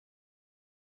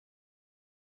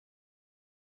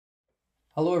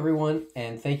Hello everyone,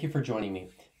 and thank you for joining me.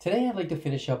 Today I'd like to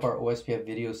finish up our OSPF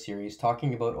video series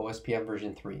talking about OSPF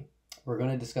version 3. We're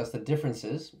going to discuss the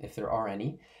differences, if there are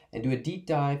any, and do a deep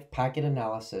dive packet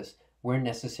analysis where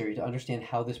necessary to understand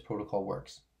how this protocol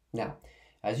works. Now,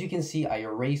 as you can see, I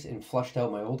erased and flushed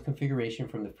out my old configuration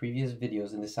from the previous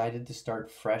videos and decided to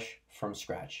start fresh from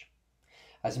scratch.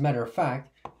 As a matter of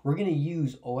fact, we're going to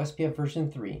use OSPF version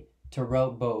 3 to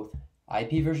route both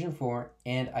IP version 4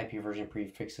 and IP version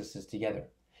prefixes together.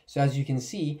 So as you can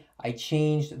see, I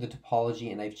changed the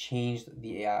topology and I've changed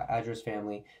the address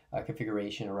family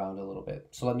configuration around a little bit.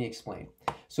 So let me explain.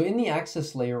 So in the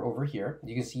access layer over here,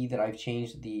 you can see that I've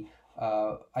changed the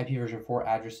IP version 4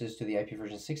 addresses to the IP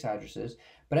version 6 addresses.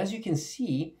 But as you can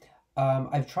see,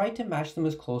 I've tried to match them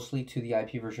as closely to the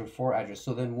IP version 4 address.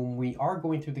 So then when we are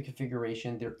going through the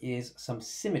configuration, there is some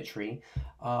symmetry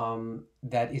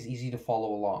that is easy to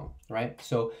follow along, right?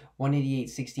 So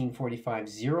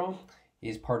 188.1645.0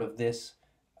 is part of this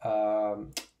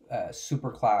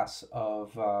superclass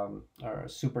of or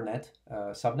supernet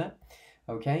subnet.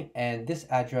 Okay, and this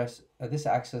address, this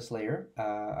access layer,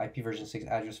 IP version 6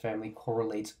 address family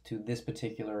correlates to this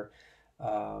particular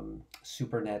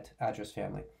supernet address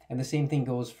family. And the same thing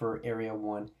goes for area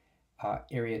 1,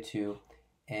 area 2,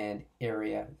 and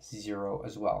area 0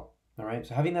 as well. All right,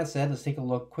 so having that said, let's take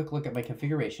a quick look at my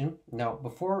configuration. Now,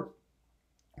 before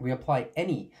we apply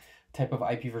any type of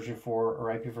IP version 4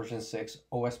 or IP version 6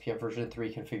 OSPF version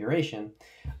 3 configuration,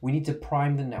 we need to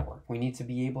prime the network. We need to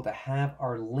be able to have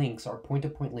our links, our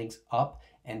point-to-point links up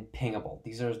and pingable.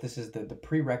 This is the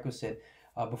prerequisite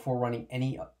before running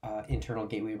any internal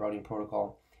gateway routing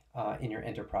protocol in your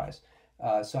enterprise.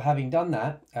 So having done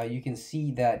that, you can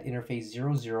see that interface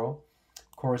 00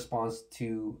 corresponds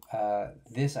to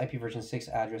this IP version 6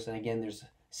 address. And again, there's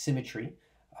symmetry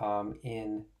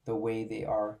in the way they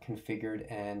are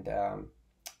configured and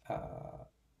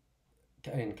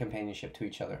in companionship to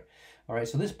each other. All right,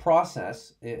 so this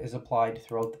process is applied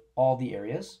throughout all the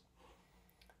areas.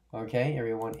 Okay,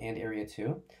 area 1 and area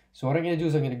 2. So what I'm going to do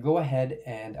is I'm going to go ahead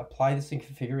and apply this in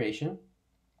configuration,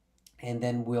 and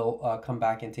then we'll come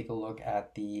back and take a look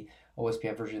at the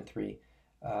OSPF version 3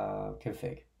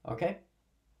 config. Okay?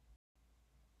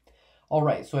 All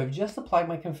right, so I've just applied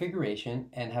my configuration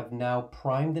and have now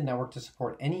primed the network to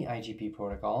support any IGP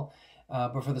protocol.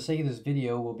 But for the sake of this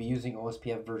video, we'll be using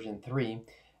OSPF version 3.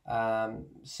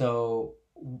 So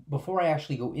before I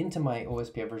actually go into my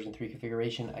OSPF version 3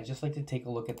 configuration, I'd just like to take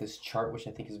a look at this chart, which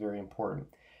I think is very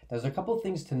important. There's a couple of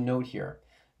things to note here.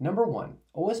 Number one,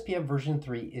 OSPF version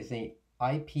 3 is a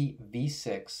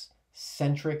IPv6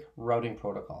 centric routing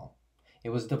protocol.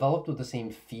 It was developed with the same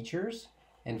features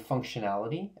and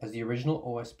functionality as the original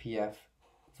OSPF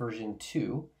version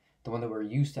 2, the one that we're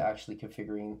used to actually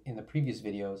configuring in the previous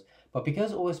videos. But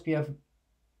because OSPF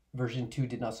version 2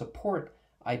 did not support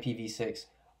IPv6,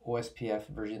 OSPF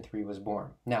version 3 was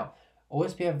born. Now,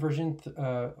 OSPF version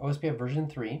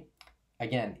 3,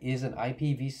 again, is an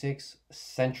IPv6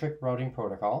 centric routing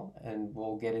protocol, and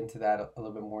we'll get into that a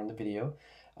little bit more in the video.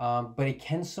 But it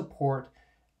can support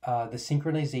the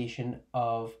synchronization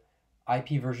of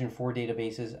IP version 4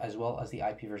 databases as well as the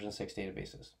IP version 6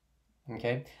 databases.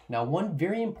 Okay, now one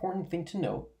very important thing to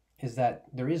note is that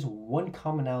there is one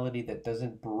commonality that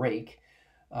doesn't break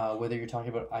whether you're talking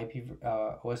about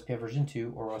OSPF version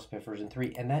 2 or OSPF version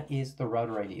 3, and that is the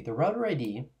router ID. The router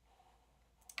ID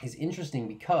is interesting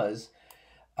because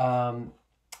OSPF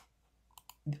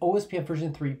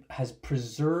version 3 has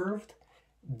preserved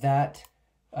that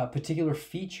particular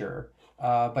feature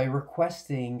by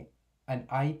requesting an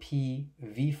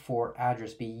IPv4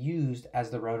 address be used as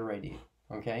the router ID.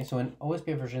 Okay, so in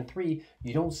OSPF version 3,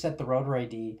 you don't set the router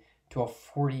ID to a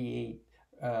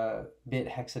 48-bit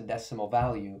hexadecimal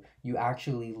value. You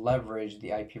actually leverage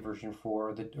the IP version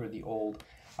 4 or the old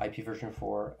IP version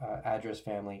 4 address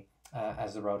family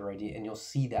as the router ID, and you'll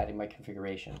see that in my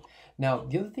configuration. Now,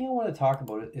 the other thing I want to talk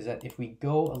about is that if we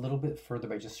go a little bit further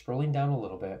by just scrolling down a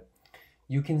little bit,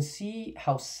 you can see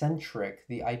how centric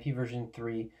the IP version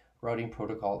 3 routing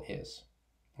protocol is.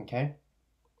 Okay?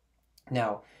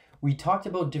 Now, we talked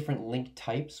about different link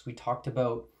types. We talked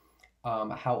about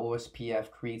how OSPF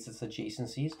creates its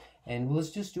adjacencies, and let's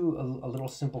just do a little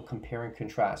simple compare and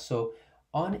contrast. So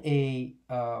on any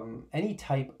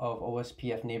type of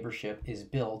OSPF neighborship is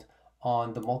built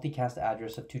on the multicast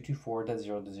address of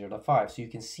 224.0.0.5. So you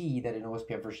can see that in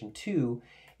OSPF version 2,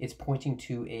 it's pointing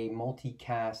to a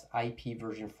multicast IP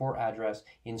version 4 address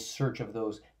in search of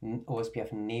those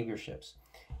OSPF neighborships.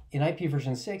 In IP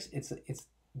version 6, it's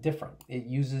different. It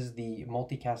uses the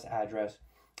multicast address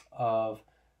of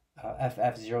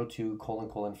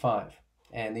FF02::5.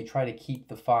 and they try to keep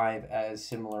the 5 as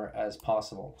similar as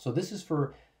possible. So this is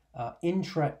for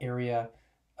intra-area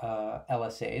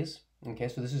LSAs. Okay,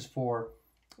 so this is for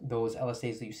those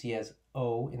LSAs that you see as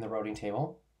O in the routing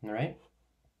table, all right?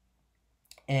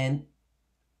 And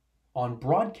on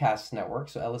broadcast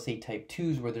networks, so LSA type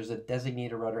 2s, where there's a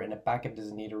designator router and a backup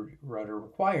designator router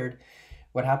required,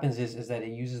 what happens is that it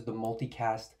uses the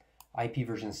multicast IP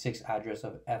version 6 address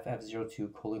of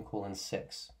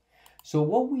FF02::6. So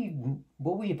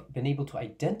what we've been able to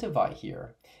identify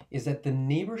here is that the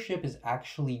neighborship is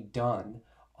actually done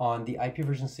on the IP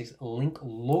version 6 link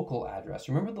local address.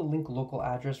 Remember the link local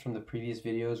address from the previous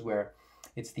videos where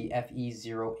it's the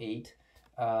FE08,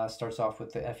 starts off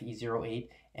with the FE08,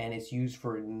 and it's used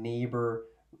for neighbor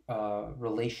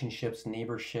relationships,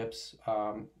 neighborships,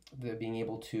 being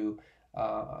able to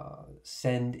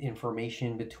send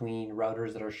information between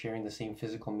routers that are sharing the same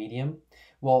physical medium.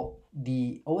 Well,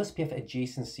 the OSPF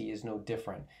adjacency is no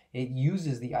different. It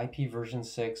uses the IP version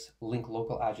 6 link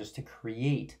local address to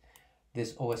create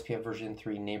this OSPF version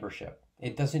 3 neighborship.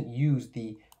 It doesn't use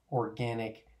the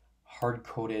organic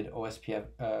hard-coded OSPF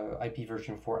IP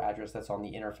version 4 address that's on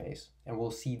the interface. And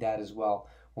we'll see that as well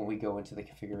when we go into the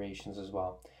configurations as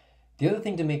well. The other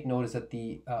thing to make note is that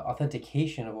the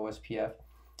authentication of OSPF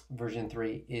version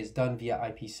 3 is done via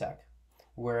IPsec,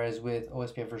 whereas with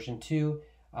OSPF version 2,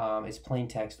 it's plain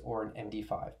text or an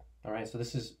MD5. All right, so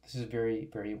this is very,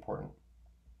 very important.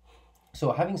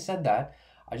 So having said that,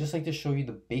 I'd just like to show you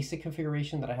the basic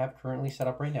configuration that I have currently set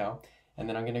up right now, and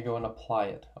then I'm going to go and apply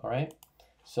it. All right,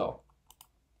 so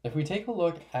if we take a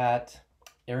look at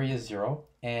area 0,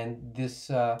 and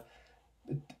this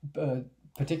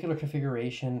particular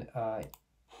configuration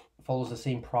follows the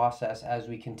same process as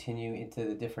we continue into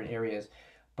the different areas.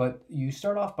 But you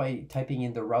start off by typing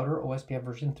in the router OSPF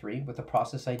version 3 with the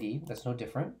process ID. That's no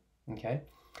different, okay?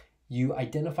 You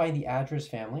identify the address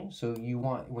family. So you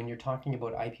want, when you're talking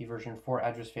about IP version 4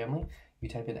 address family, you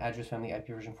type in address family IP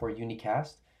version 4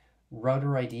 unicast.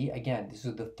 Router ID, again, this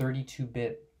is the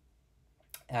 32-bit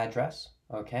address,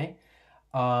 okay?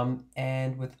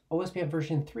 And with OSPF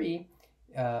version 3,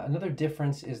 another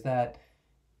difference is that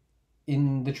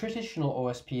in the traditional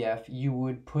OSPF, you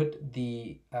would put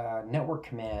the network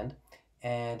command,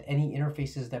 and any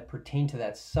interfaces that pertain to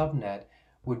that subnet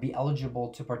would be eligible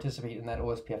to participate in that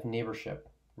OSPF neighborship,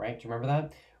 right? Do you remember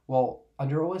that? Well,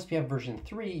 under OSPF version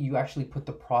 3, you actually put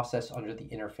the process under the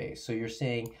interface. So you're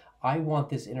saying, I want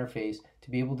this interface to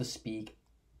be able to speak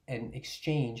and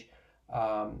exchange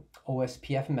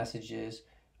OSPF messages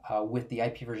with the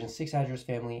IP version 6 address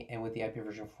family and with the IP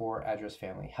version 4 address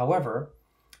family. However,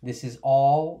 this is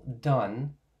all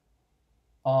done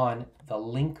on the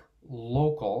link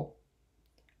local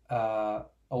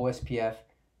OSPF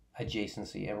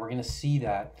adjacency, and we're going to see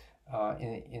that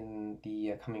in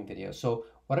the coming video. So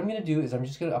what I'm going to do is I'm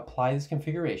just going to apply this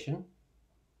configuration,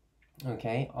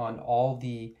 okay, on all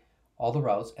the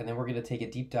routes, and then we're going to take a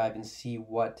deep dive and see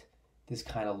what this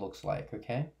kind of looks like.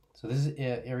 Okay, so this is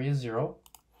area 0.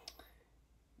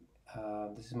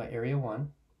 This is my area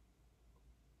 1.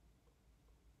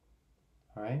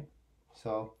 All right,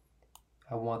 so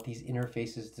I want these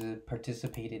interfaces to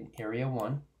participate in area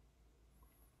 1.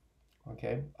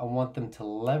 Okay, I want them to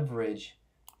leverage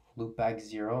loopback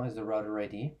 0 as the router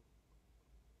ID.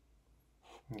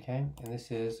 Okay, and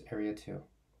this is area 2. All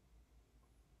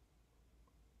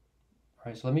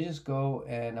right, so let me just go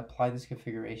and apply this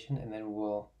configuration, and then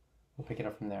we'll pick it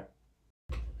up from there.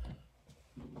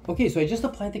 Okay, so I just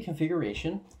applied the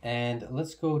configuration, and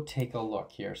let's go take a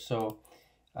look here. So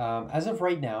as of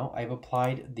right now, I've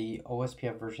applied the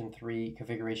OSPF version 3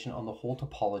 configuration on the whole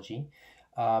topology,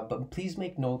 but please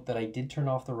make note that I did turn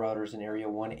off the routers in area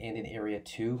 1 and in area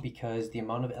 2 because the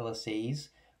amount of LSAs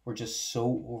were just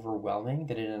so overwhelming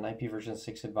that in an IP version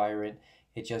 6 environment,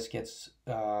 it just gets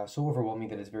so overwhelming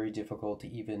that it's very difficult to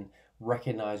even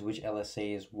recognize which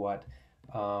LSA is what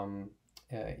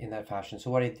in that fashion. So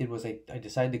what I did was I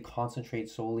decided to concentrate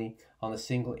solely on a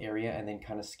single area and then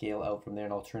kind of scale out from there,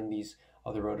 and I'll turn these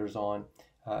other routers on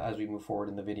as we move forward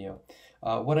in the video.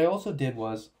 What I also did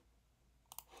was,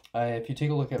 if you take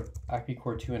a look at Acme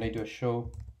Core 2 and I do a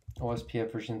show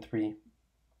OSPF version 3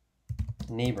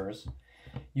 neighbors,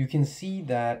 you can see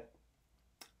that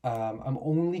I'm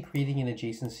only creating an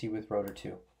adjacency with router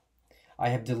 2. I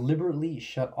have deliberately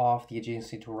shut off the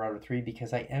adjacency to router 3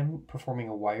 because I am performing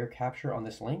a wire capture on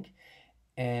this link,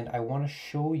 and I want to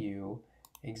show you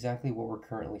exactly what we're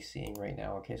currently seeing right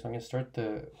now. Okay, so I'm going to start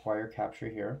the wire capture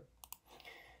here.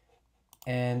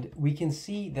 And we can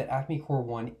see that Acme Core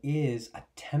 1 is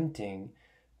attempting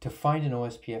to find an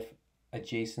OSPF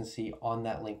adjacency on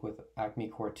that link with Acme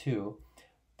Core 2.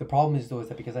 The problem is though is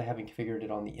that because I haven't configured it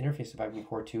on the interface of Acme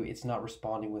Core 2, it's not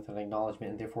responding with an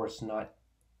acknowledgement, and therefore it's not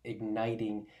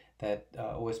igniting that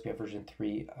OSPF version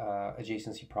 3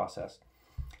 adjacency process.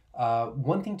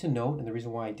 One thing to note, and the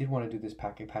reason why I did want to do this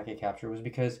packet capture, was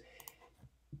because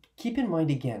keep in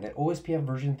mind again that OSPF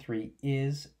version 3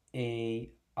 is a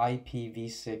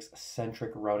IPv6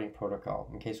 centric routing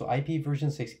protocol. Okay, so IP version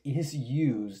 6 is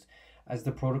used as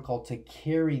the protocol to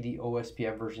carry the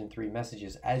OSPF version 3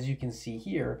 messages. As you can see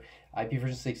here, IP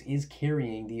version 6 is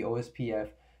carrying the OSPF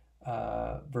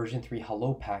version 3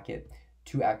 hello packet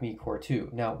to Acme Core 2.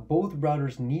 Now, both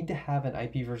routers need to have an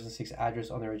IP version 6 address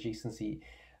on their adjacency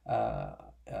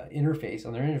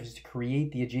interface, to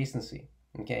create the adjacency.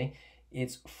 Okay,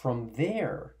 it's from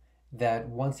there that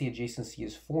once the adjacency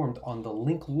is formed on the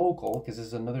link local, because this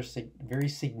is another very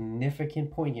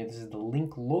significant point here, this is the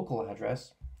link local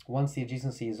address. Once the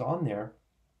adjacency is on there,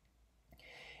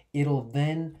 it'll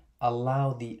then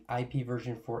allow the IP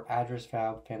version 4 address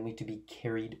family to be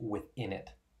carried within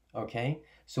it. Okay,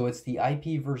 so it's the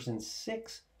IP version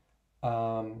 6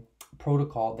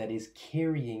 protocol that is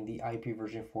carrying the IP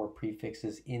version 4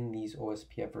 prefixes in these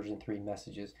OSPF version 3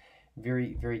 messages.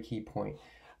 Very, very key point.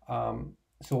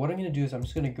 So what I'm going to do is I'm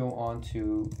just going to go on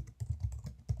to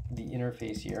the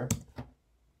interface here,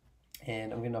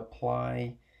 and I'm going to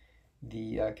apply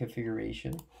the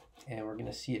configuration, and we're going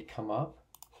to see it come up.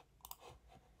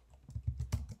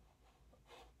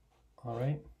 All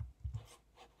right.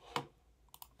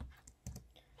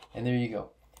 And there you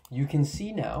go. You can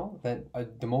see now that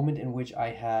the moment in which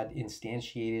I had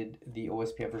instantiated the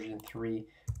OSPF version 3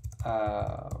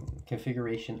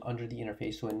 configuration under the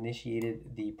interface, so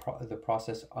initiated the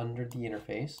process under the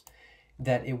interface,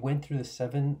 that it went through the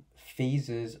 7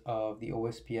 phases of the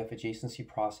OSPF adjacency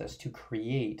process to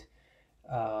create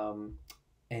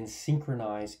and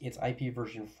synchronize its IP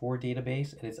version 4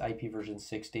 database and its IP version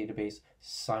 6 database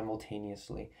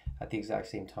simultaneously at the exact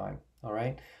same time. All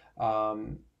right.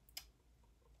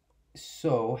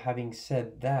 So having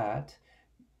said that,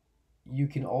 you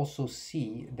can also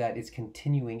see that it's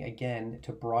continuing again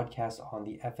to broadcast on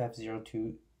the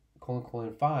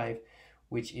FF02::5,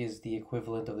 which is the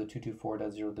equivalent of the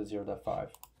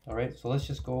 224.0.0.5. All right, so let's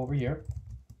just go over here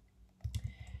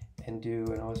and do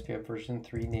an OSPF version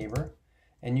 3 neighbor,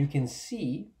 and you can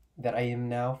see that I am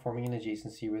now forming an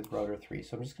adjacency with router 3.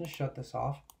 So I'm just going to shut this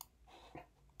off. I'm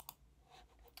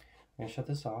going to shut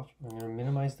this off. I'm going to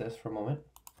minimize this for a moment.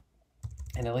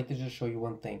 And I'd like to just show you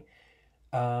one thing.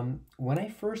 When I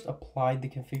first applied the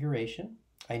configuration,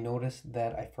 I noticed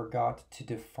that I forgot to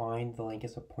define the link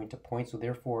as a point-to-point, so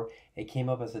therefore it came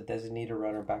up as a designated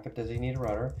router, backup designated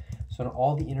router. So in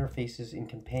all the interfaces in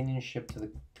companionship to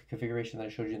the configuration that I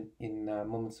showed you in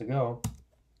moments ago,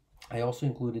 I also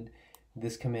included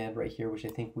this command right here, which I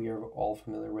think we are all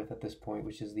familiar with at this point,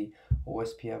 which is the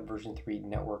OSPF version 3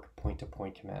 network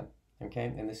point-to-point command. Okay,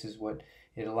 and this is what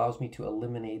it allows me to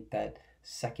eliminate that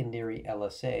secondary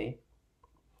LSA,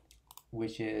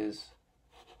 which is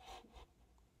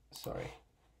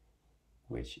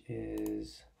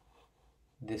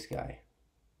this guy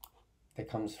that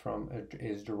comes from,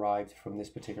 is derived from this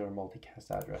particular multicast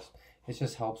address. It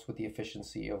just helps with the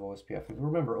efficiency of OSPF.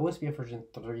 Remember, OSPF version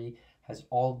 3 has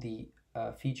all the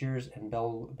features and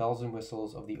bells and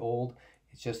whistles of the old.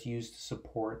 It's just used to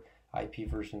support IP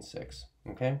version 6.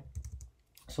 Okay,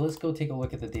 so let's go take a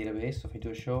look at the database. So if I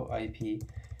do a show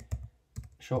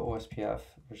OSPF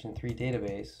version 3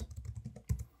 database,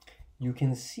 you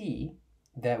can see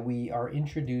that we are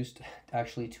introduced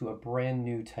actually to a brand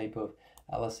new type of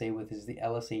LSA, which is the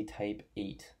LSA type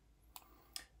 8.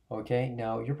 Okay,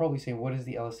 now you're probably saying, what is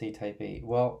the LSA type 8?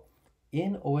 Well,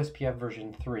 in OSPF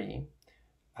version 3,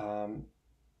 the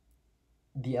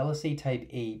LSA type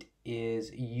 8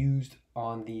 is used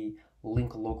on the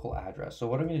link local address. So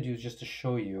what I'm going to do is just to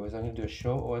show you is I'm going to do a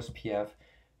show OSPF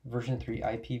version 3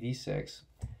 IPv6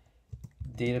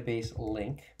 database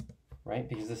link, right?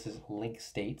 Because this is link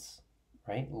states,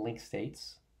 right? Link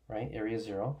states, right? Area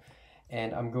 0.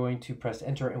 And I'm going to press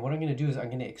enter. And what I'm going to do is I'm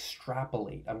going to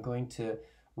extrapolate. I'm going to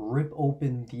rip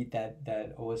open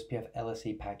that OSPF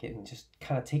LSA packet and just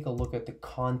kind of take a look at the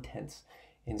contents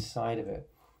inside of it.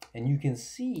 And you can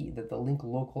see that the link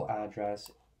local address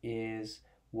is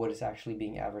what is actually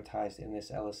being advertised in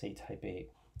this LSA type 8.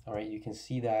 All right, you can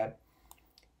see that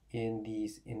in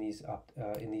these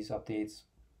updates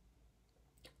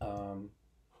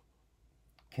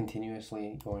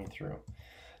continuously going through.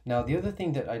 Now, the other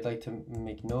thing that I'd like to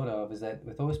make note of is that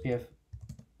with OSPF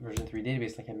version 3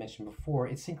 database, like I mentioned before,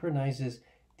 it synchronizes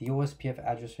the OSPF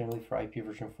address family for IP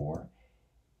version 4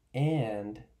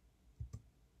 and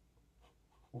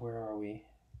where are we?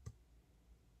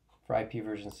 for IP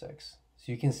version 6.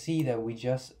 So you can see that we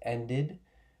just ended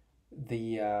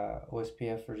the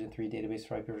OSPF version 3 database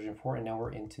for IP version 4, and now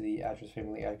we're into the address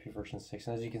family IP version 6.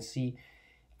 And as you can see,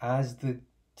 as the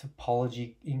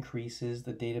topology increases,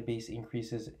 the database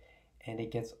increases, and it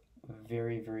gets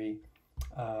very, very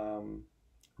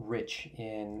rich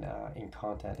in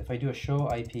content. If I do a show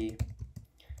IP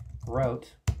route,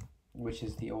 which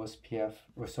is the OSPF,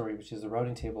 or sorry, which is the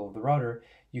routing table of the router,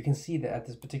 you can see that at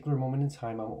this particular moment in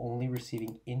time, I'm only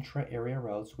receiving intra-area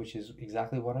routes, which is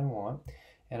exactly what I want.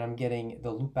 And I'm getting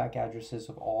the loopback addresses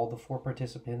of all the 4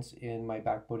 participants in my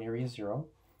backbone area 0,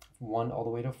 1 all the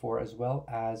way to 4, as well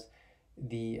as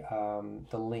the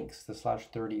links, the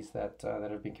 /30s that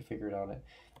have been configured on it.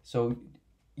 So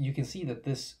you can see that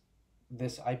this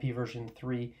IP version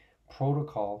 3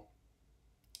 protocol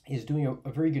is doing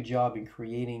a very good job in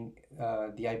creating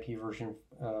the IP version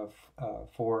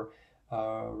 4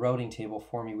 routing table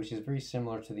for me, which is very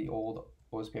similar to the old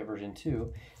OSPF version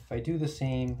 2. If I do the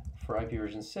same for IP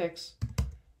version 6,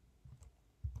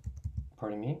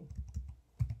 pardon me,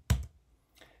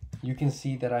 you can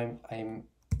see that I'm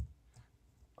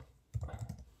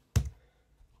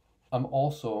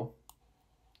also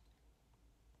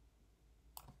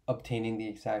obtaining the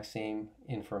exact same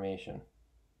information.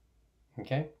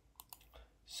 Okay,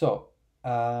 so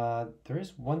there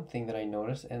is one thing that I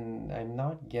noticed, and I'm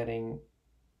not getting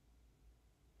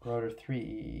router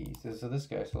 3. So this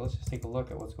guy. So let's just take a look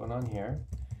at what's going on here.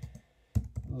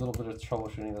 A little bit of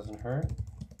troubleshooting doesn't hurt.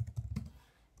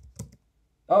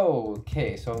 Oh,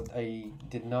 okay, so I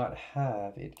did not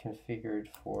have it configured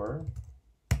for.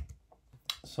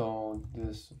 So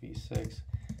this v6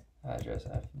 address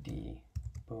fd,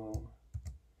 boom.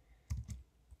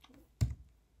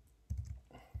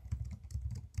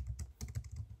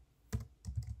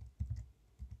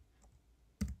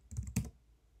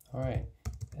 All right,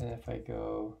 and if I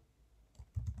go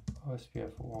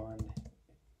OSPF1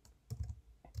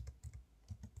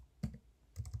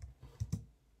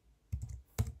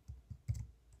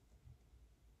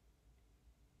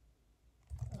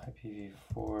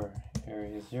 IPv4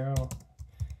 area 0,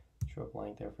 show a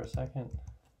blank there for a second.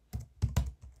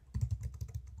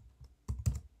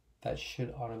 That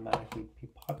should automatically be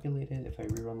populated. If I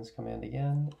rerun this command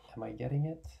again, am I getting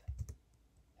it?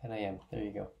 And I am. There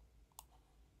you go.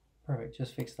 Perfect,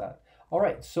 just fix that. All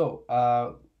right, so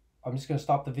I'm just going to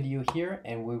stop the video here,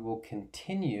 and we will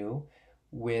continue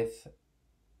with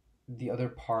the other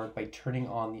part by turning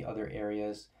on the other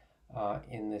areas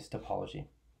in this topology.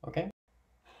 Okay?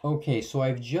 Okay, so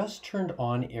I've just turned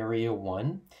on area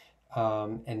 1,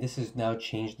 and this has now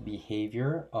changed the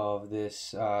behavior of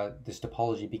this this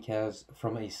topology, because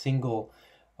from a single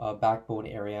backbone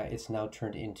area, it's now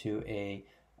turned into a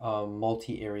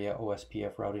multi-area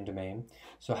OSPF routing domain.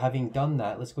 So having done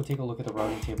that, let's go take a look at the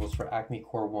routing tables for Acme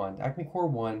Core 1. Acme Core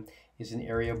 1 is an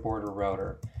area border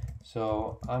router.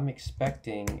 So I'm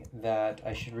expecting that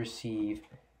I should receive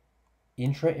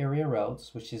intra-area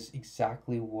routes, which is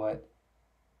exactly what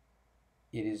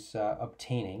it is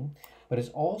obtaining, but it's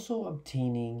also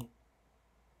obtaining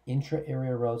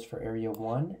intra-area routes for area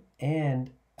 1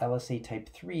 and LSA type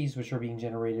 3s, which are being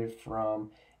generated from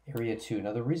area 2.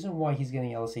 Now the reason why he's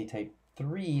getting LSA type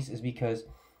 3s is because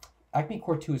Acme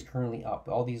Core 2 is currently up.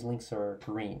 All these links are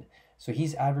green. So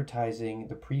he's advertising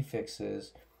the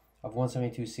prefixes of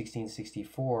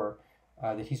 172.16.64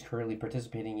 that he's currently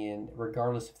participating in,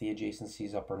 regardless if the adjacency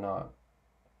is up or not.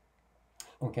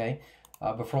 Okay,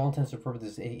 but for all intents and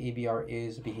purposes, ABR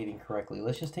is behaving correctly.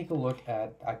 Let's just take a look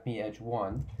at Acme Edge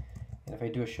 1. And if I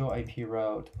do a show IP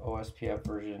route OSPF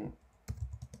version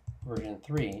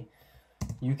 3,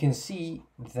 you can see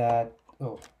that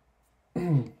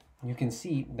you can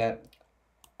see that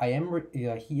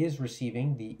he is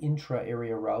receiving the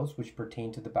intra-area routes which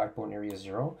pertain to the backbone area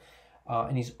 0,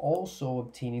 and he's also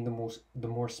obtaining the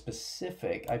more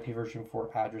specific IP version 4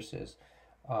 addresses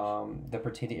that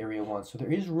pertain to area 1. So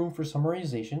there is room for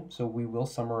summarization. So we will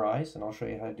summarize, and I'll show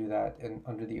you how to do that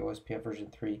under the OSPF version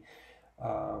 3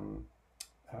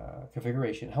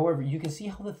 configuration. However, you can see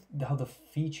how the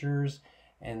features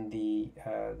and the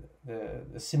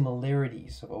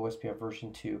similarities of OSPF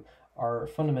version 2 are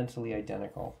fundamentally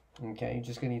identical. Okay, you're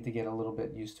just going to need to get a little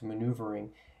bit used to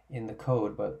maneuvering in the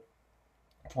code, but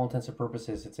for all intents and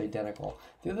purposes, it's identical.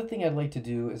 The other thing I'd like to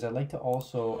do is I'd like to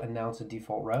also announce a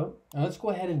default route. And let's go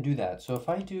ahead and do that. So if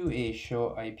I do a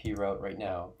show IP route right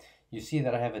now, you see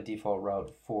that I have a default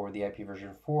route for the IP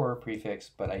version 4 prefix,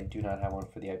 but I do not have one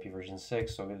for the IP version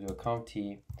 6. So I'm going to do a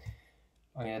conft.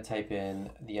 I'm going to type in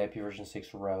the IP version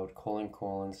 6 route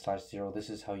 ::/0. This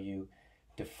is how you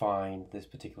define this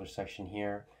particular section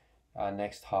here.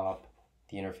 Next hop,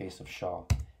 the interface of SHA.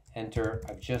 enter.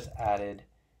 I've just added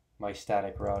my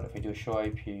static route. If I do a show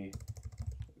IPv6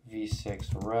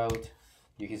 route,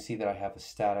 you can see that I have a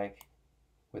static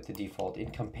with the default.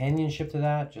 In companionship to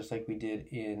that, just like we did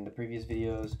in the previous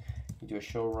videos, you do a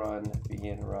show run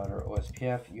begin router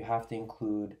OSPF, you have to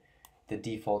include the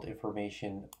default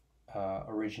information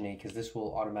originate, because this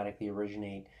will automatically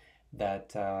originate that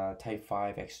type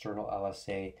 5 external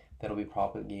LSA that'll be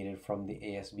propagated from the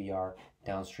ASBR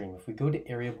downstream. If we go to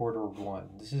area border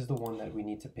 1, this is the one that we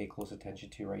need to pay close attention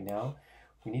to right now.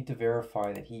 We need to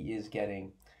verify that he is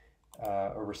getting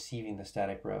or receiving the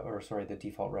static route, or sorry, the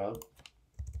default route.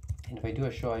 And if I do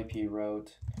a show IP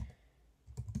route,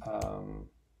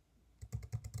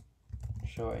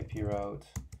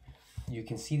 you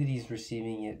can see that he's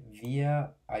receiving it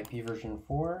via IP version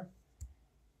 4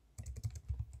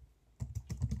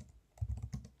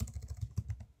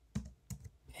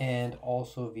 and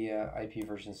also via IP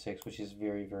version 6, which is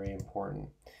very, very important.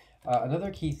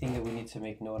 Another key thing that we need to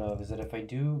make note of is that if I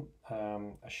do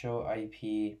a show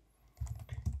IP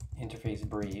interface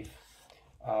brief,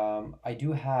 I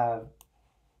do have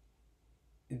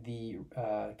the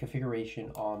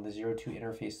configuration on the 02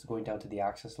 interface going down to the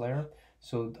access layer.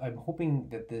 So I'm hoping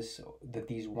that these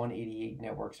 188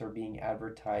 networks are being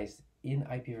advertised in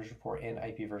IP version 4 and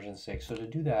IP version 6. So to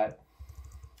do that,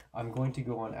 I'm going to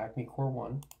go on Acme Core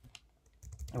 1,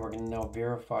 and we're going to now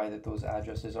verify that those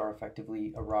addresses are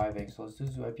effectively arriving. So let's do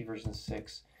IP version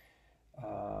 6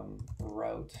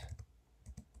 route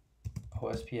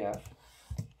OSPF.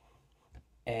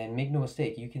 And make no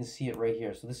mistake, you can see it right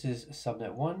here. So this is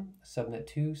subnet 1, subnet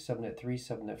 2, subnet 3,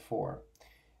 subnet 4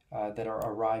 that are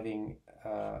arriving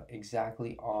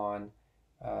exactly on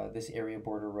this area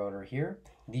border router here.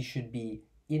 These should be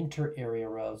inter-area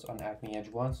routes on Acme Edge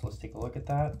 1. So let's take a look at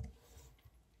that.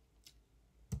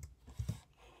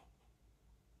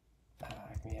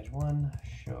 Acme Edge 1,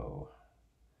 show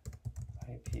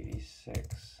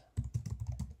IPv6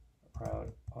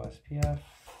 route OSPF.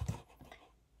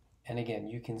 And again,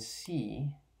 you can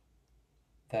see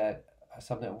that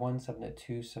subnet 1, subnet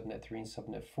 2, subnet 3, and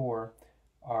subnet 4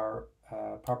 are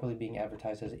properly being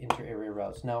advertised as inter-area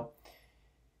routes. Now,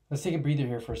 let's take a breather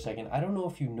here for a second. I don't know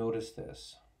if you noticed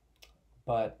this,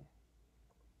 but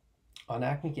on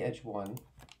Acme Edge 1,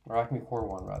 or Acme Core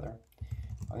 1 rather,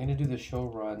 I'm going to do the show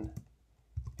run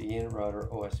begin router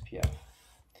OSPF.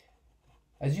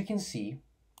 As you can see,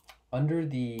 under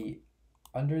the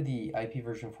IP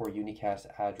version 4 unicast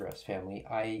address family,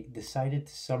 I decided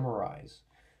to summarize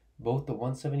both the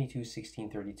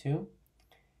 172.16.32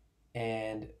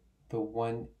 and the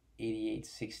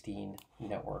 188.16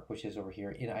 network, which is over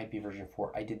here in IP version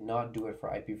 4. I did not do it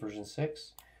for IP version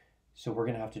 6, so we're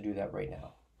going to have to do that right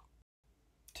now.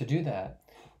 To do that,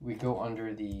 we go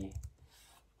under the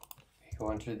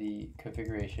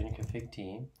configuration, config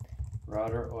T,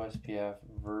 router OSPF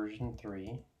version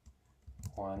 3,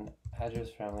 1, address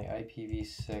family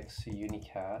IPv6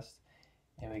 unicast,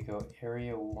 and we go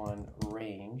area 1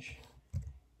 range,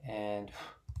 and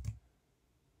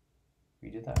we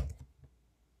did that.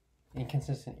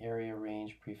 Inconsistent area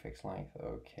range prefix length,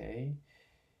 okay.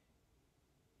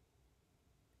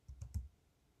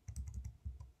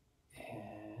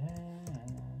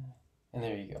 And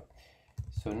there you go.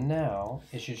 So now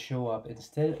it should show up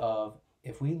instead of,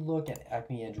 if we look at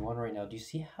Acme Edge 1 right now, do you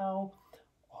see how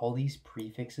all these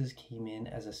prefixes came in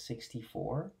as a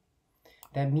 64?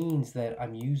 That means that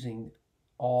I'm using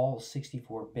all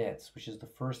 64 bits, which is the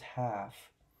first half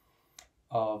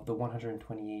of the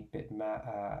 128-bit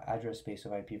address space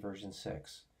of IP version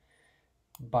 6.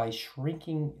 By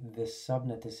shrinking this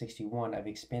subnet to 61, I've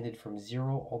expanded from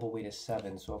 0 all the way to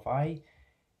 7. So if I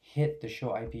hit the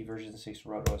show IP version 6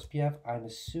 route OSPF, I'm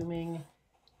assuming,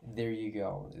 there you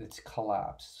go, it's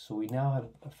collapsed. So we now have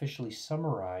officially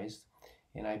summarized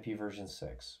in IP version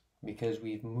 6 because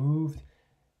we've moved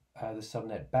the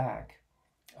subnet back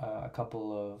a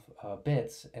couple of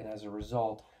bits, and as a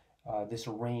result, this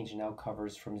range now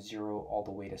covers from 0 all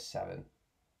the way to 7.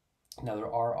 Now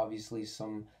there are obviously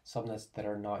some subnets that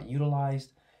are not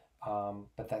utilized,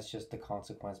 but that's just the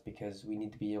consequence because we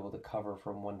need to be able to cover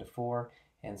from 1 to 4,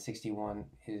 and 61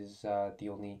 is the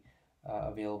only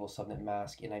available subnet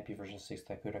mask in IP version 6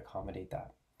 that could accommodate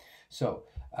that. So,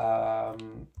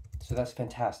 so that's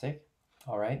fantastic.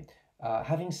 All right.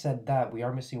 Having said that, we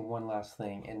are missing one last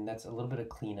thing, and that's a little bit of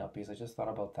cleanup because I just thought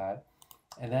about that,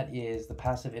 and that is the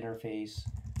passive interface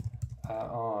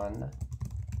on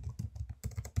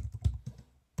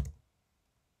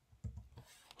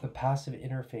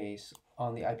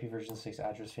the IP version 6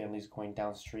 address families going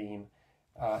downstream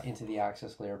into the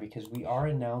access layer, because we are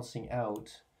announcing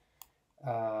out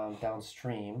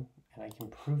downstream And I can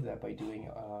prove that by doing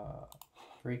a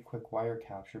very quick wire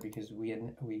capture, because we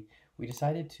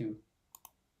decided to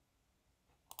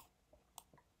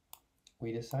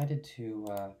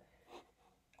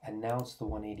announce the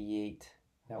 188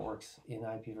 networks in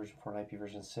IP version 4 and IP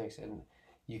version 6, and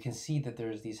you can see that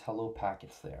there's these hello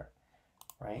packets there,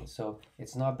 right? So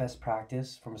it's not best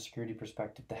practice from a security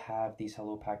perspective to have these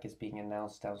hello packets being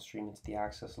announced downstream into the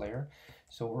access layer.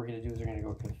 So what we're going to do is we're going to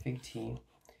go config t,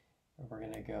 and we're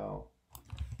going to go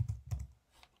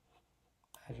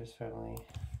address family,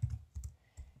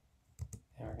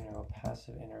 and we're going to go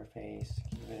passive interface,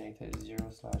 Kubernetes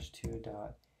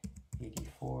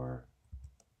 0/2.84.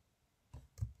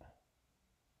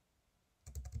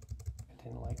 I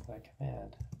didn't like that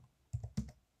command.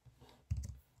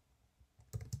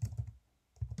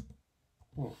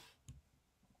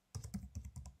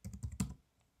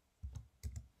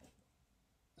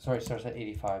 Sorry, it starts at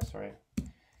 85, sorry.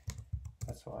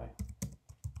 That's why.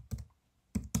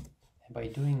 And by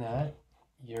doing that,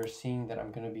 you're seeing that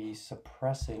I'm going to be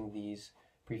suppressing these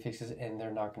prefixes, and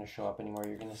they're not going to show up anymore.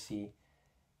 You're going to see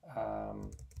them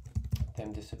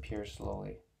disappear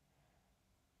slowly.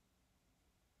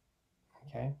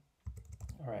 Okay?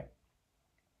 All right.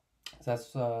 So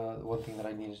that's one thing that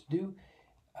I needed to do.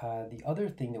 The other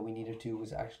thing that we needed to do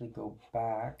was actually go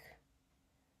back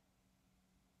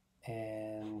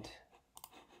and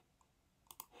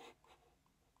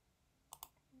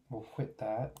we'll quit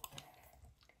that.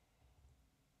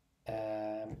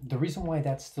 The reason why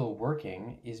that's still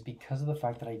working is because of the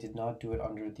fact that I did not do it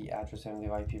under the address family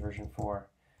of IP version 4.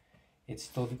 It's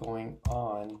still going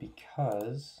on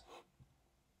because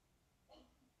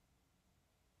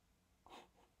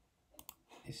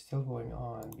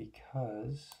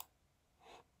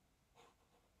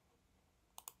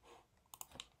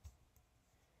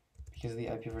of the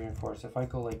IP version 4. So if I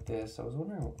go like this, I was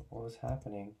wondering what was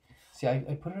happening. See,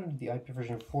 I put it under the IP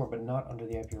version 4, but not under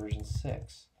the IP version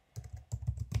 6.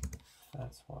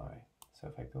 That's why. So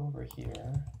if I go over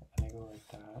here, and I go like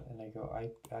that, and I go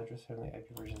address family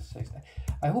IP version 6,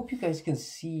 I hope you guys can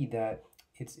see that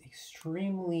it's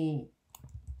extremely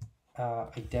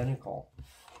identical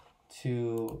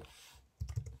to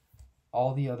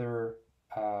all the other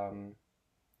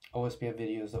OSPF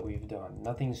videos that we've done.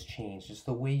 Nothing's changed. Just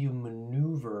the way you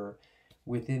maneuver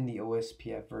within the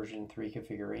OSPF version 3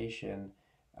 configuration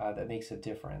that makes a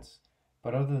difference.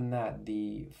 But other than that,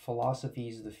 the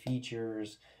philosophies, the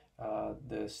features,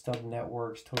 the stub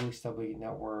networks, totally stubby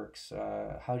networks,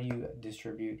 how do you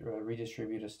distribute or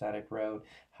redistribute a static route,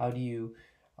 how do you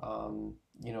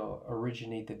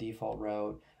originate the default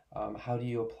route, how do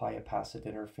you apply a passive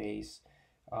interface,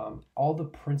 all the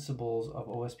principles of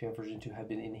OSPF version 2 have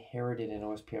been inherited in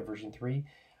OSPF version 3.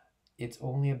 It's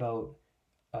only about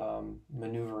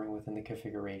maneuvering within the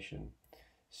configuration.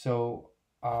 So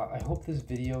I hope this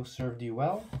video served you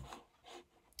well,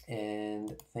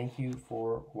 and thank you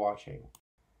for watching.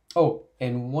 Oh,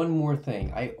 and one more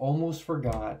thing. I almost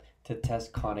forgot to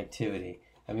test connectivity.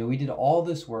 I mean, we did all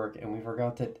this work and we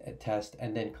forgot to test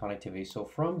and then connectivity. So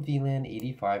from VLAN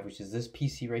 85, which is this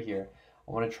PC right here,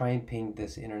 I want to try and ping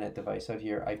this internet device out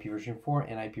here, IP version 4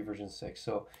 and IP version 6.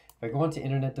 So if I go onto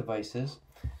internet devices,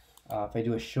 if I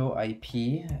do a show IP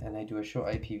and I do a show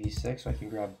IPv6, so I can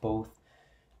grab both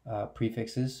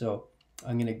prefixes. So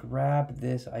I'm going to grab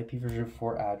this IP version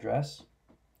 4 address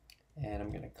and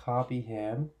I'm going to copy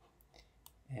him.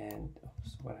 And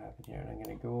oops, what happened here? And I'm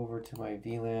going to go over to my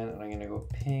VLAN and I'm going to go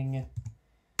ping.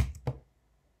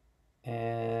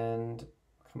 And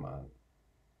come on.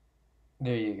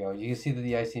 There you go. You can see that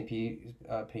the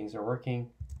ICMP pings are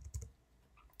working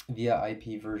via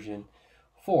IP version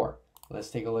 4. Let's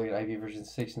take a look at IP version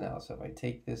 6 now. So if I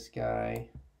take this guy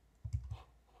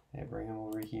and I bring him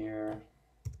over here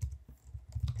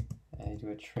and I do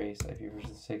a trace IP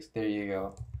version 6, there you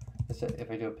go. If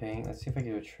I do a ping, let's see if I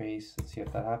can do a trace. Let's see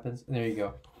if that happens. And there you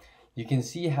go. You can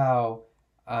see how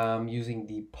using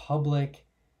the public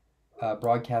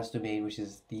broadcast domain, which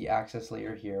is the access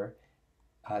layer here,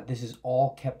 this is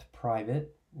all kept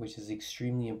private, which is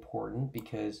extremely important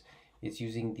because it's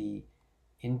using the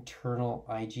internal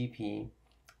IGP,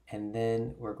 and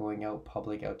then we're going out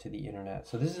public out to the internet.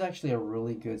 So this is actually a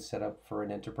really good setup for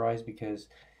an enterprise because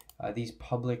these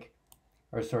private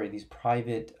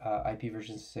IP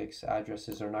version 6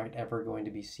 addresses are not ever going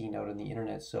to be seen out on the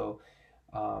internet. So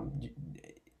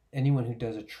anyone who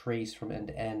does a trace from end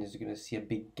to end is going to see a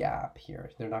big gap here.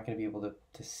 They're not going to be able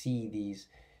to see these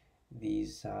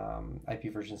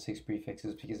IP version 6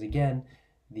 prefixes because, again,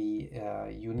 the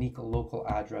unique local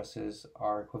addresses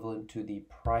are equivalent to the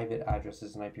private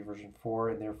addresses in IP version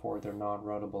 4, and therefore they're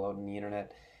non-routable out on the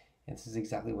internet. And this is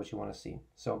exactly what you want to see.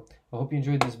 So I hope you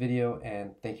enjoyed this video,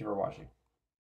 and thank you for watching.